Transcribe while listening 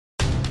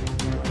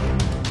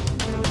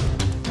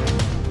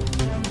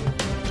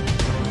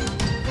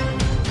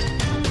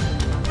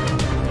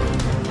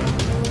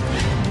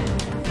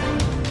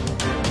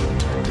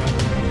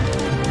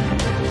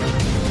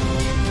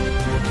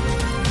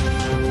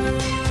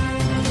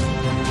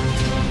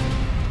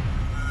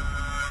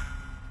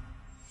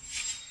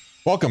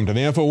Welcome to the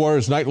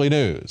INFOWARS Nightly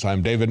News.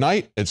 I'm David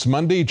Knight. It's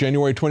Monday,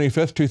 January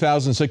 25th,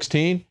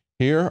 2016.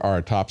 Here are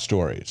our top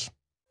stories.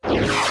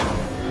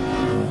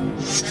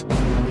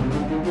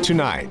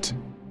 Tonight,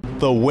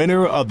 the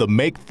winner of the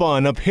Make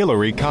Fun of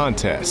Hillary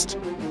contest.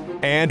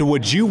 And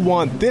would you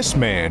want this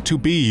man to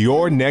be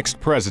your next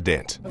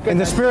president? In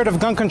the spirit of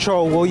gun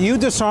control, will you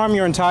disarm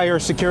your entire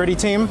security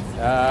team?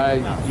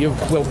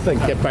 We'll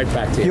get right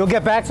back to you. You'll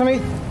get back to me?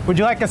 Would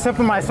you like a sip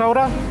of my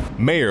soda?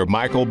 Mayor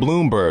Michael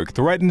Bloomberg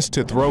threatens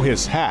to throw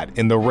his hat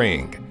in the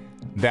ring.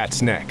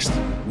 That's next.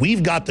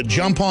 We've got the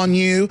jump on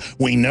you.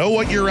 We know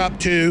what you're up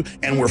to,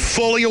 and we're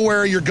fully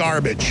aware of your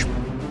garbage.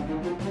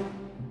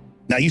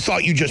 Now, you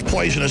thought you just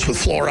poison us with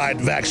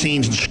fluoride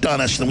vaccines and stun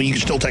us, and then you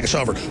can still take us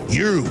over.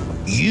 You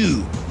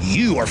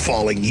are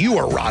falling. You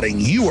are rotting.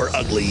 You are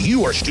ugly.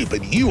 You are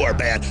stupid. You are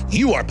bad.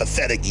 You are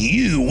pathetic.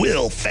 You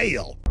will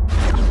fail.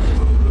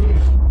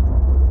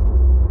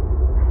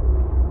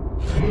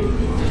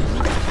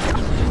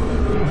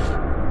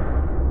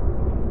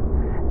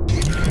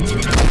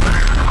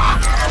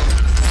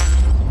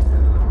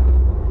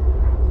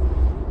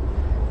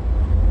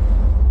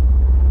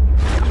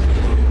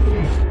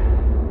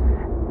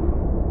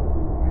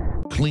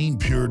 Clean,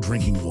 pure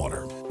drinking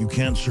water. You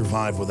can't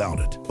survive without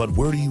it. But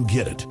where do you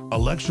get it?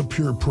 Alexa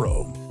Pure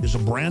Pro is a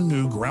brand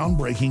new,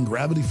 groundbreaking,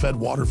 gravity-fed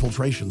water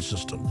filtration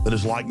system that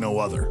is like no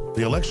other.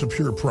 The Alexa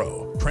Pure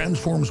Pro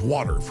transforms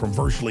water from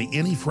virtually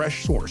any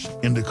fresh source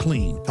into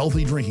clean,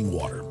 healthy drinking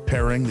water,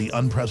 pairing the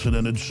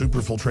unprecedented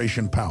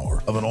superfiltration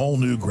power of an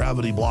all-new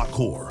gravity block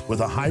core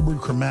with a hybrid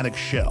chromatic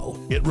shell.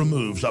 It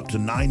removes up to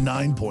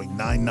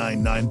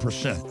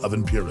 99.999% of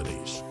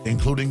impurities,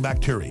 including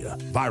bacteria,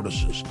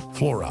 viruses,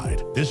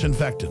 fluoride,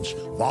 disinfectants,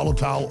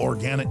 volatile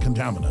organic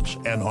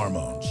contaminants, and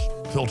hormones.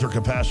 Filter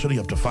capacity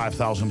up to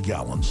 5,000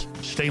 gallons.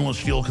 Stainless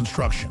steel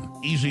construction.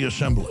 Easy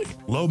assembly.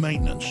 Low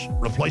maintenance.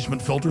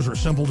 Replacement filters are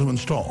simple to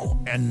install.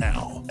 And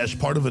now, as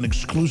part of an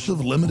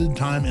exclusive limited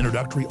time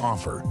introductory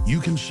offer, you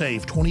can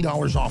save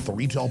 $20 off the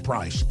retail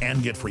price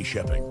and get free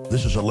shipping.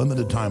 This is a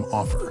limited time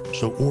offer,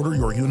 so order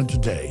your unit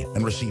today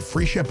and receive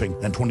free shipping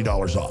and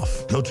 $20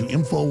 off. Go to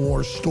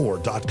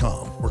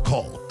InfoWarsStore.com or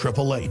call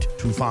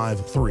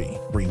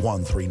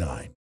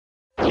 888-253-3139.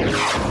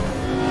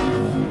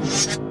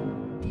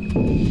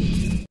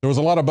 There was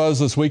a lot of buzz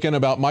this weekend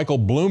about Michael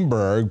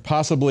Bloomberg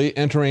possibly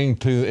entering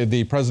to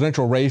the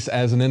presidential race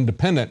as an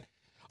independent.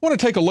 I want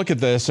to take a look at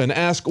this and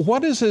ask,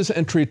 what does his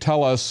entry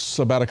tell us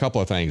about a couple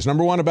of things?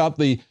 Number one, about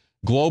the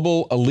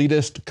global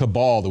elitist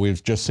cabal that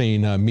we've just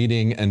seen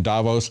meeting in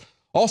Davos.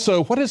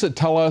 Also, what does it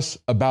tell us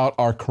about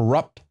our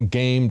corrupt,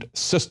 gamed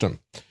system?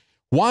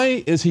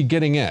 Why is he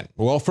getting in?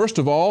 Well, first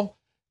of all,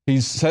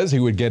 he says he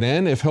would get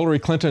in if Hillary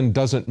Clinton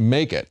doesn't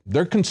make it.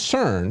 They're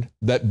concerned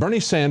that Bernie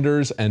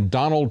Sanders and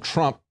Donald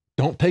Trump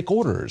don't take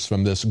orders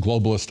from this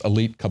globalist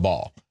elite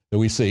cabal that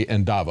we see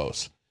in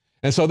Davos.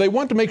 And so they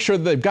want to make sure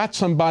that they've got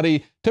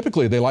somebody.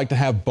 Typically, they like to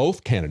have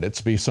both candidates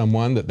be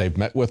someone that they've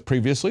met with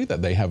previously,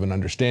 that they have an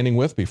understanding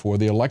with before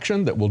the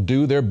election, that will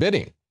do their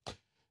bidding.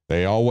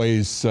 They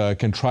always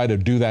can try to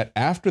do that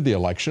after the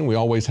election. We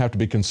always have to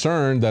be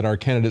concerned that our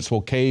candidates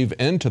will cave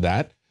into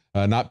that,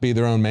 not be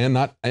their own man,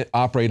 not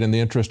operate in the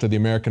interest of the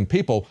American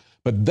people.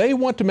 But they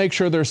want to make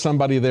sure there's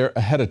somebody there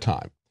ahead of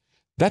time.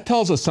 That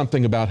tells us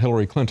something about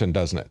Hillary Clinton,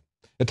 doesn't it?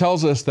 It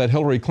tells us that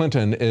Hillary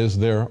Clinton is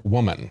their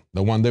woman,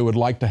 the one they would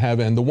like to have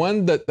in, the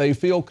one that they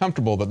feel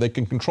comfortable that they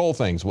can control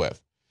things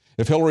with.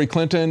 If Hillary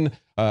Clinton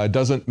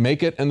doesn't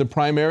make it in the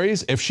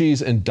primaries, if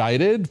she's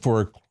indicted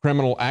for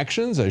criminal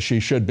actions, as she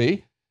should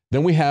be,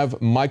 then we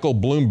have Michael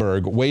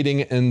Bloomberg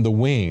waiting in the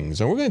wings.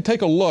 And we're going to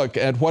take a look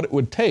at what it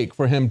would take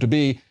for him to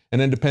be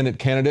an independent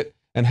candidate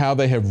and how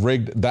they have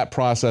rigged that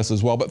process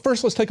as well. But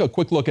first, let's take a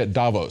quick look at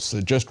Davos.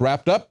 It just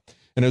wrapped up.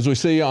 And as we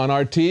see on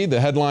RT, the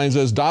headline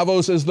says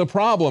Davos is the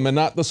problem and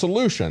not the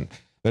solution.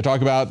 They talk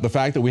about the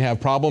fact that we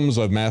have problems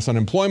of mass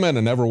unemployment,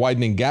 an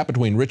ever-widening gap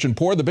between rich and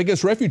poor, the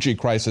biggest refugee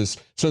crisis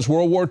since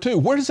World War II.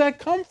 Where does that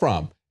come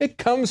from? It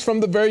comes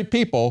from the very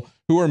people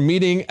who are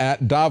meeting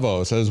at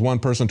Davos. As one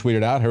person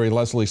tweeted out, Harry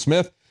Leslie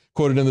Smith,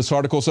 quoted in this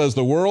article, says,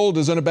 "The world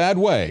is in a bad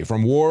way,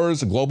 from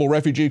wars, a global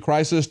refugee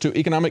crisis to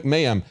economic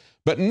mayhem.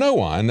 But no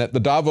one at the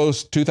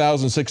Davos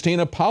 2016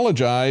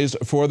 apologized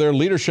for their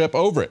leadership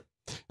over it."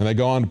 And they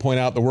go on to point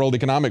out the World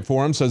Economic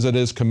Forum says it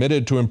is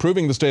committed to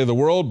improving the state of the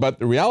world, but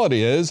the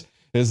reality is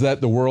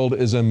that the world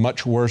is in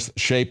much worse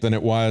shape than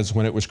it was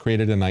when it was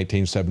created in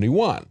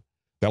 1971.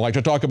 They like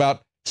to talk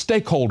about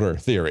stakeholder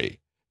theory,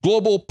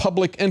 global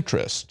public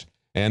interest,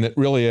 and it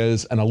really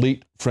is an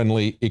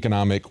elite-friendly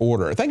economic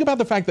order. Think about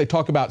the fact they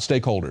talk about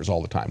stakeholders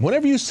all the time.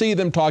 Whenever you see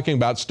them talking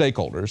about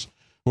stakeholders,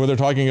 whether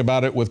they're talking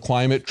about it with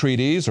climate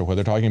treaties or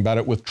whether they're talking about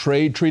it with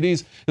trade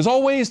treaties, is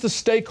always the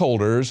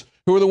stakeholders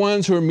who are the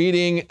ones who are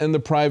meeting in the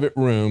private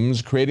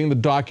rooms, creating the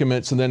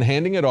documents, and then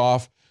handing it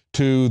off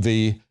to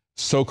the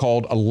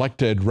so-called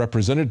elected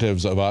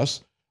representatives of us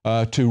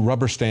to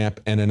rubber stamp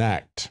and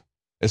enact.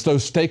 It's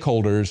those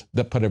stakeholders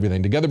that put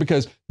everything together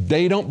because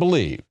they don't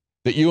believe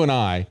that you and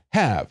I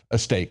have a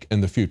stake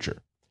in the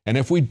future. And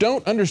if we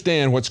don't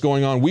understand what's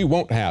going on, we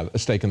won't have a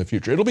stake in the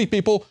future. It'll be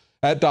people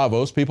at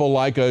Davos, people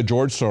like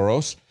George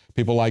Soros,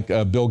 people like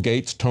Bill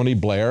Gates, Tony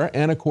Blair,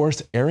 and of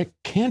course, Eric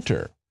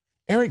Cantor.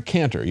 Eric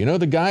Cantor, you know,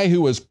 the guy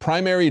who was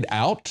primaried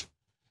out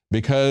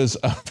because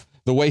of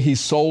the way he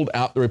sold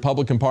out the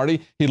Republican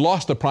Party. He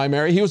lost the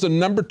primary. He was the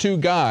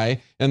 #2 guy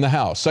in the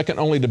House, second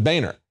only to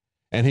Boehner,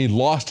 and he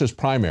lost his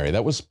primary.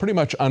 That was pretty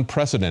much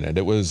unprecedented.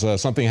 It was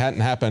something that hadn't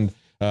happened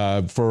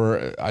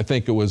for, I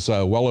think it was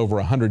well over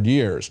 100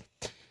 years.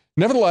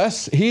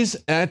 Nevertheless, he's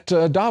at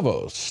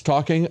Davos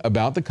talking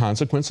about the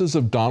consequences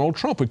of Donald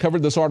Trump. We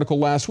covered this article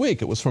last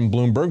week. It was from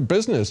Bloomberg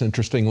Business,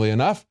 interestingly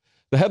enough.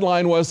 The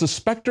headline was, "The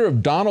Specter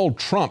of Donald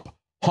Trump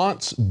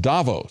Haunts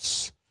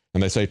Davos."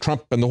 And they say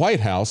Trump and the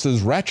White House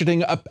is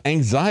ratcheting up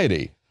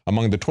anxiety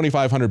among the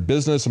 2,500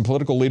 business and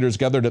political leaders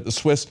gathered at the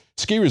Swiss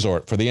ski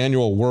resort for the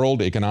annual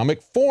World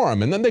Economic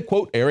Forum. And then they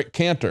quote Eric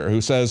Cantor, who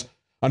says,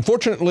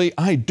 "Unfortunately,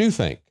 I do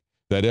think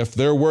that if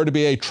there were to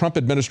be a Trump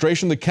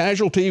administration, the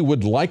casualty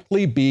would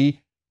likely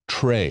be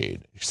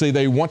trade." See,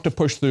 they want to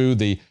push through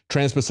the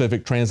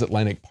Trans-Pacific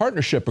Transatlantic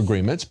Partnership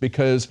agreements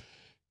because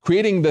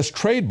creating this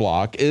trade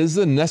bloc is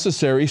the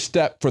necessary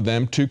step for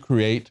them to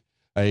create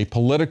a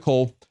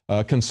political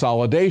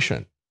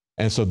consolidation.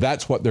 And so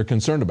that's what they're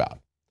concerned about.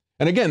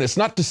 And again, it's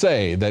not to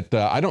say that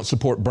I don't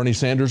support Bernie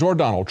Sanders or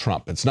Donald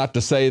Trump. It's not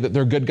to say that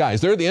they're good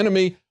guys. They're the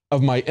enemy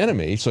of my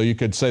enemy, so you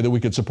could say that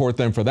we could support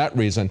them for that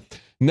reason.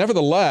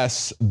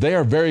 Nevertheless, they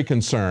are very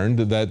concerned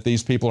that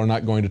these people are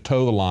not going to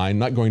toe the line,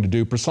 not going to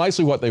do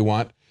precisely what they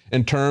want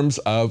in terms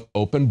of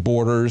open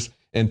borders,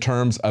 in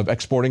terms of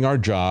exporting our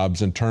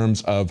jobs, in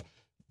terms of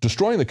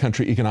destroying the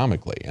country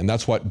economically. And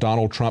that's what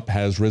Donald Trump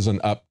has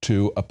risen up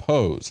to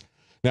oppose.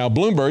 Now,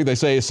 Bloomberg, they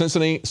say,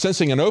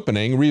 sensing an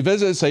opening,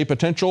 revisits a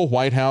potential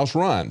White House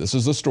run. This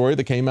is the story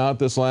that came out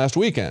this last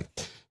weekend.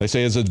 They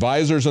say his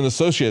advisors and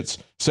associates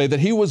say that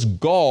he was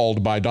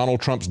galled by Donald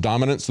Trump's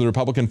dominance of the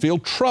Republican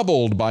field,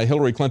 troubled by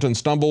Hillary Clinton's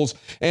stumbles,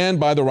 and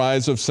by the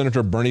rise of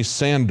Senator Bernie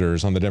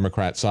Sanders on the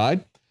Democrat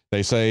side.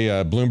 They say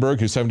Bloomberg,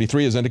 who's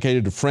 73, has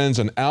indicated to friends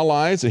and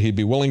allies that he'd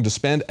be willing to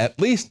spend at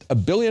least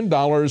 $1 billion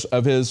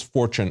of his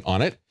fortune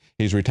on it.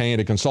 He's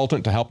retained a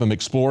consultant to help him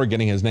explore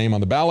getting his name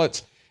on the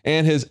ballots,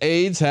 and his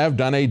aides have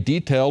done a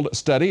detailed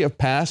study of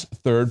past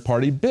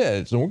third-party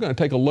bids. And we're going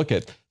to take a look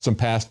at some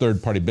past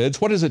third-party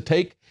bids. What does it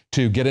take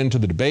to get into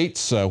the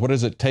debates? What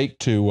does it take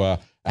to,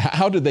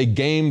 how did they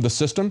game the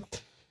system?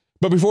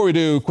 But before we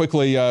do,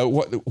 quickly,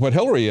 what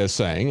Hillary is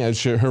saying,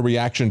 as her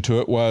reaction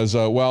to it was,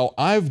 well,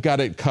 I've got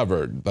it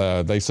covered.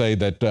 They say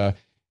that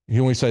he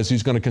only says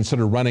he's going to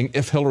consider running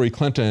if Hillary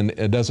Clinton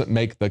doesn't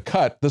make the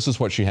cut. This is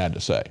what she had to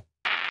say.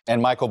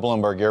 And Michael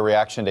Bloomberg, your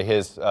reaction to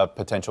his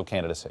potential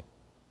candidacy?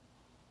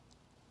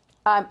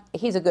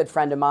 He's a good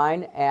friend of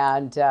mine,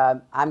 and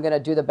I'm going to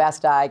do the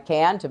best I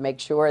can to make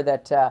sure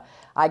that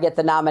I get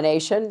the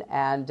nomination,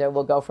 and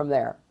we'll go from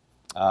there.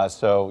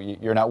 So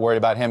you're not worried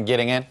about him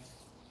getting in?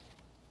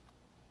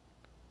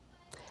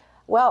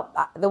 Well,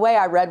 the way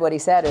I read what he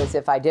said is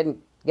if I didn't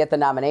get the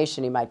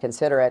nomination, he might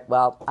consider it.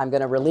 Well, I'm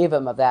going to relieve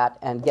him of that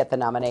and get the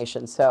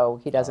nomination, so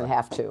he doesn't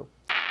have to.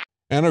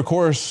 And of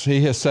course,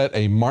 he has set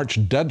a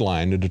March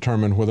deadline to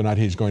determine whether or not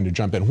he's going to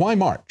jump in. Why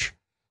March?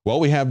 Well,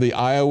 we have the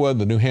Iowa,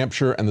 the New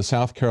Hampshire, and the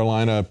South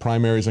Carolina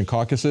primaries and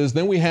caucuses.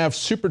 Then we have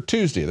Super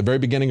Tuesday, the very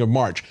beginning of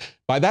March.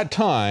 By that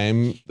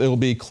time, it'll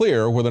be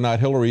clear whether or not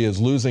Hillary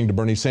is losing to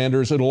Bernie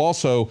Sanders. It'll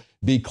also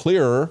be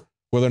clearer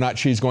whether or not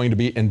she's going to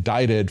be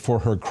indicted for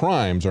her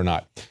crimes or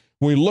not.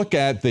 When we look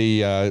at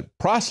the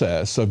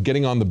process of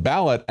getting on the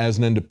ballot as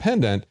an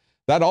independent,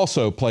 that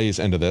also plays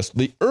into this.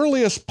 The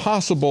earliest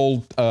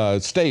possible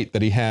state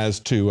that he has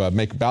to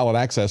make ballot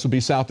access would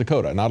be South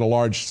Dakota, not a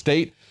large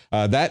state.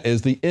 That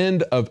is the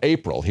end of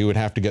April. He would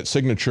have to get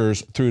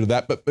signatures through to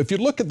that. But if you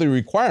look at the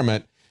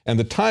requirement and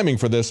the timing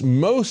for this,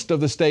 most of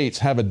the states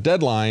have a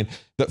deadline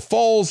that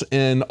falls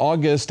in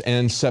August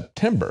and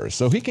September.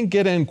 So he can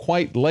get in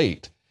quite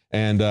late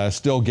and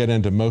still get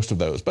into most of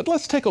those. But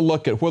let's take a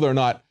look at whether or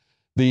not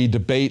the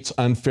debates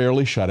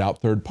unfairly shut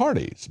out third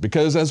parties.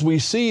 Because as we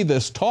see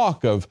this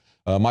talk of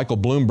Michael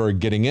Bloomberg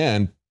getting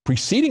in,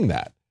 preceding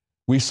that,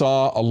 we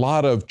saw a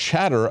lot of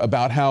chatter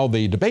about how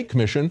the debate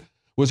commission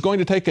was going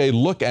to take a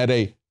look at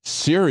a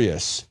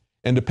serious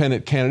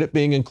independent candidate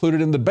being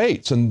included in the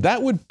debates. And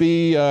that would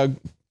be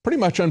pretty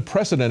much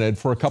unprecedented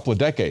for a couple of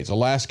decades. The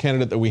last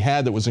candidate that we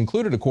had that was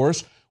included, of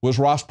course, was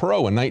Ross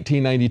Perot in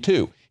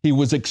 1992. He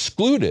was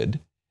excluded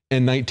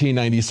in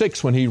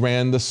 1996 when he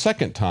ran the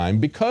second time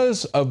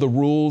because of the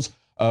rules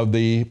of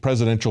the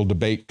Presidential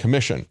Debate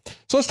Commission.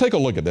 So let's take a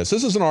look at this.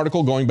 This is an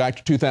article going back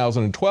to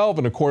 2012.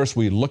 And of course,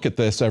 we look at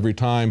this every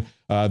time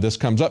this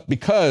comes up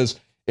because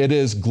it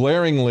is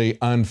glaringly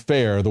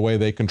unfair the way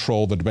they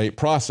control the debate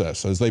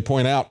process. As they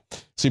point out,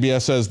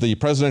 CBS says the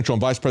presidential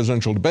and vice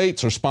presidential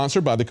debates are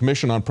sponsored by the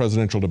Commission on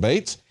Presidential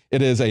Debates.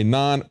 It is a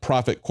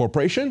non-profit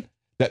corporation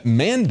that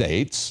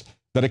mandates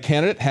that a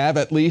candidate have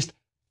at least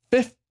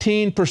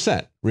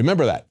 15%.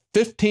 Remember that,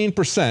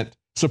 15%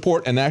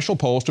 support in national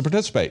polls to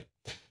participate.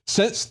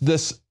 Since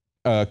this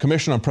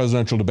Commission on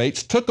Presidential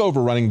Debates took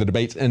over running the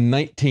debates in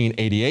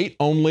 1988,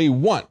 only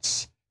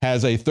once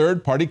has a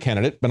third-party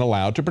candidate been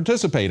allowed to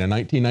participate in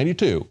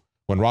 1992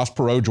 when Ross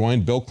Perot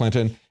joined Bill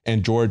Clinton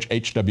and George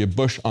H.W.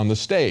 Bush on the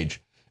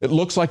stage? It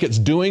looks like it's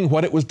doing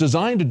what it was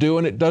designed to do,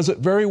 and it does it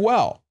very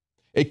well.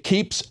 It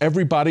keeps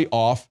everybody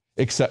off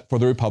except for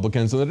the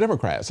Republicans and the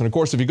Democrats. And of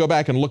course, if you go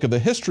back and look at the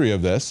history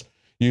of this,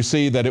 you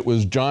see that it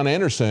was John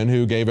Anderson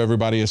who gave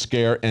everybody a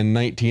scare in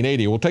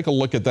 1980. We'll take a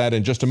look at that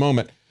in just a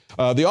moment.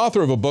 The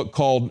author of a book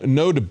called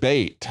No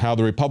Debate, How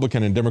the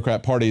Republican and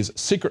Democrat Parties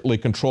Secretly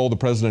Control the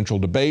Presidential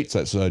Debates,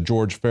 that's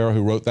George Farrell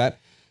who wrote that,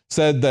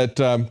 said that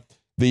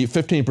the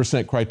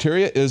 15%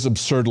 criteria is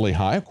absurdly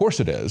high. Of course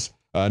it is,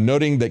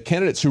 noting that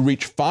candidates who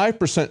reach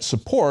 5%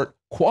 support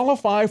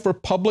qualify for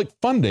public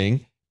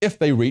funding if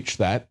they reach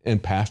that in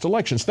past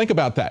elections. Think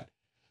about that.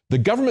 The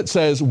government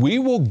says, we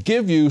will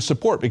give you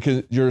support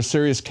because you're a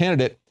serious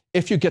candidate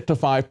if you get to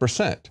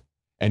 5%.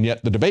 And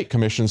yet the debate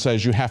commission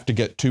says you have to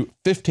get to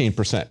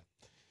 15%.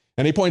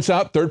 And he points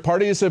out third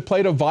parties have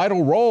played a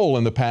vital role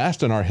in the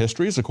past in our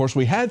histories. Of course,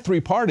 we had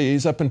three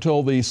parties up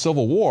until the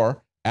Civil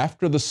War.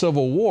 After the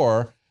Civil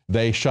War,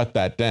 they shut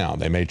that down.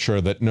 They made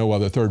sure that no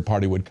other third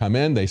party would come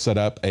in. They set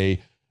up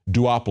a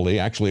duopoly.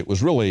 Actually, it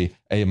was really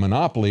a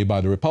monopoly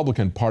by the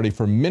Republican Party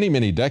for many,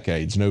 many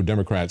decades. No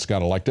Democrats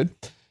got elected.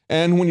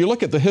 And when you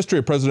look at the history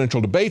of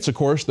presidential debates, of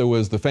course, there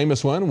was the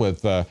famous one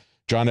with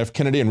John F.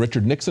 Kennedy and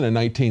Richard Nixon in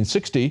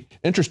 1960.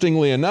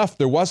 Interestingly enough,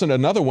 there wasn't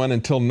another one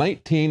until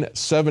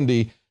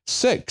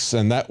 1976,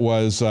 and that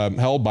was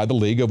held by the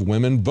League of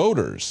Women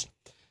Voters.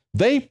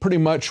 They pretty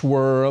much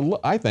were,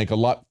 I think, a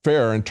lot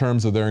fairer in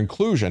terms of their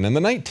inclusion. In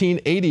the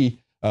 1980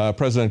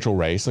 presidential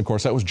race, of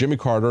course, that was Jimmy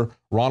Carter,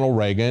 Ronald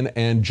Reagan,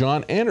 and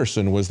John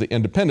Anderson was the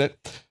independent.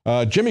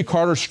 Jimmy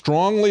Carter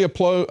strongly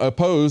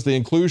opposed the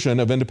inclusion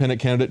of independent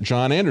candidate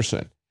John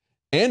Anderson.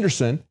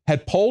 Anderson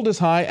had polled as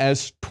high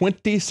as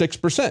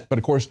 26%, but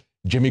of course,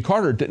 Jimmy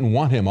Carter didn't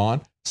want him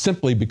on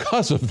simply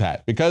because of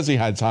that, because he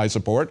had high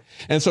support.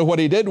 And so what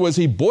he did was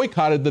he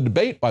boycotted the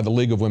debate by the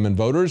League of Women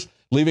Voters,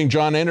 leaving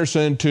John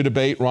Anderson to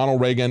debate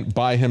Ronald Reagan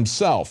by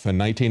himself. In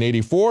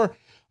 1984,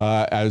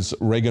 as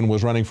Reagan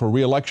was running for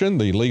re-election,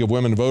 the League of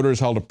Women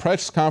Voters held a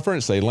press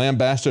conference. They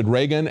lambasted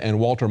Reagan and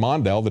Walter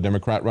Mondale, the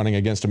Democrat running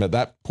against him at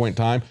that point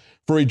in time,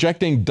 for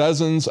rejecting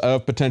dozens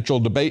of potential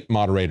debate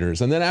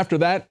moderators. And then after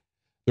that,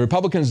 the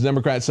Republicans and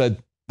Democrats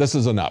said, this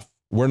is enough.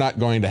 We're not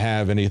going to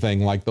have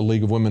anything like the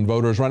League of Women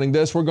Voters running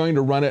this. We're going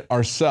to run it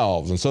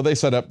ourselves. And so they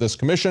set up this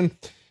commission,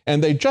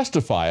 and they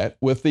justify it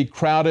with the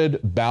crowded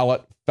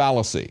ballot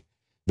fallacy.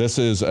 This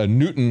is a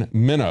Newton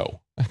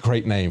Minnow, a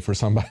great name for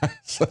somebody,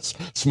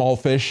 small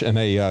fish in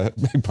a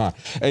big pond.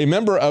 A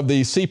member of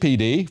the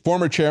CPD,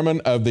 former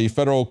chairman of the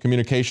Federal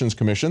Communications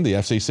Commission, the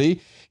FCC,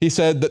 he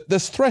said that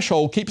this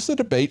threshold keeps the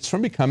debates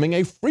from becoming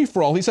a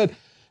free-for-all. He said,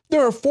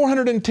 there are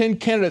 410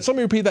 candidates. Let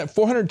me repeat that,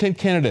 410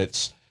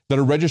 candidates that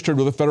are registered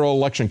with the Federal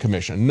Election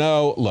Commission.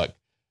 No, look,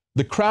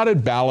 the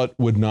crowded ballot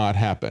would not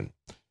happen.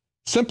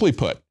 Simply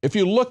put, if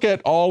you look at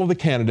all of the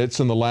candidates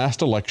in the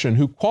last election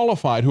who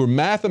qualified, who were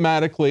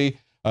mathematically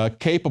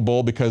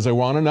capable because they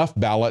were on enough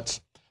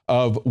ballots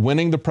of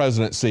winning the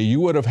presidency,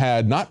 you would have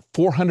had not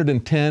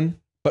 410,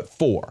 but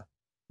 4.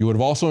 You would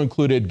have also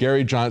included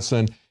Gary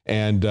Johnson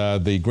and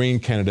the Green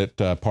candidate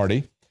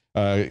party.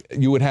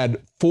 You would have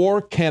had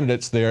 4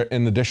 candidates there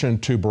in addition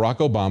to Barack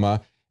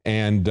Obama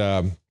and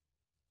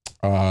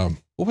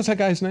what was that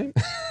guy's name?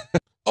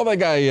 Oh, that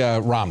guy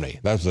Romney.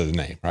 That's his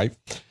name, right?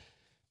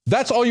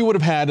 That's all you would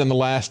have had in the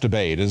last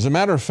debate. As a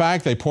matter of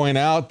fact, they point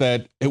out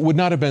that it would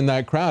not have been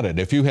that crowded.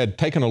 If you had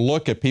taken a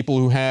look at people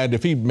who had,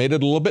 if he made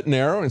it a little bit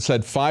narrow and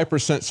said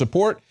 5%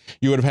 support,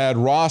 you would have had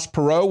Ross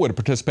Perot would have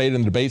participated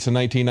in the debates in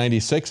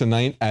 1996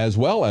 and as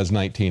well as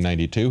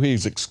 1992.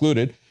 He's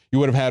excluded. You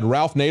would have had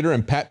Ralph Nader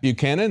and Pat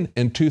Buchanan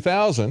in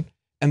 2000,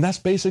 and that's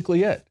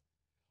basically it.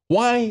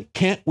 Why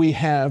can't we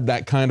have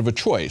that kind of a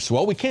choice?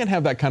 Well, we can't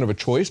have that kind of a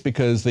choice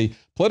because the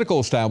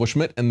political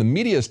establishment and the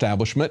media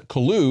establishment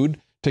collude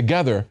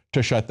together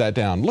to shut that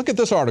down. Look at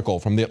this article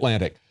from The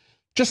Atlantic.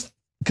 Just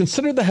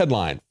consider the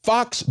headline,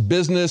 Fox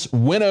Business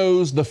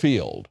winnows the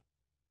field.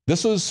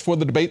 This was for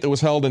the debate that was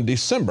held in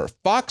December.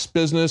 Fox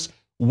Business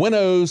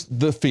winnows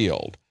the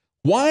field.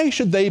 Why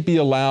should they be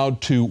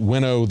allowed to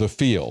winnow the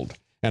field?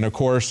 And of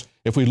course,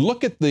 if we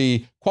look at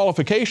the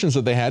qualifications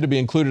that they had to be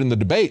included in the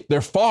debate,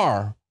 they're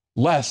far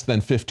less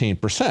than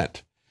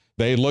 15%.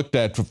 They looked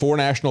at 4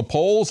 national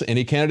polls.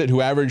 Any candidate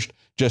who averaged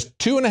just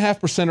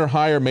 2.5% or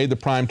higher made the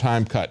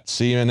primetime cut.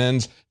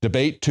 CNN's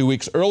debate 2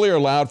 weeks earlier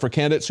allowed for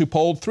candidates who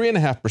polled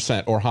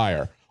 3.5% or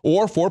higher,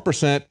 or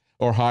 4%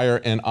 or higher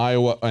in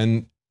Iowa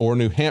or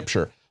New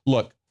Hampshire.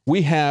 Look,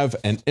 we have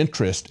an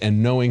interest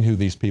in knowing who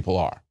these people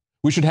are.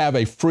 We should have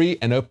a free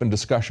and open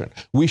discussion.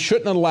 We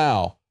shouldn't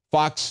allow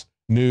Fox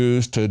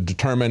News to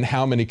determine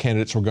how many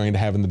candidates we're going to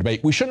have in the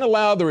debate. We shouldn't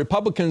allow the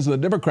Republicans and the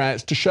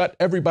Democrats to shut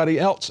everybody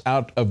else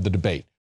out of the debate.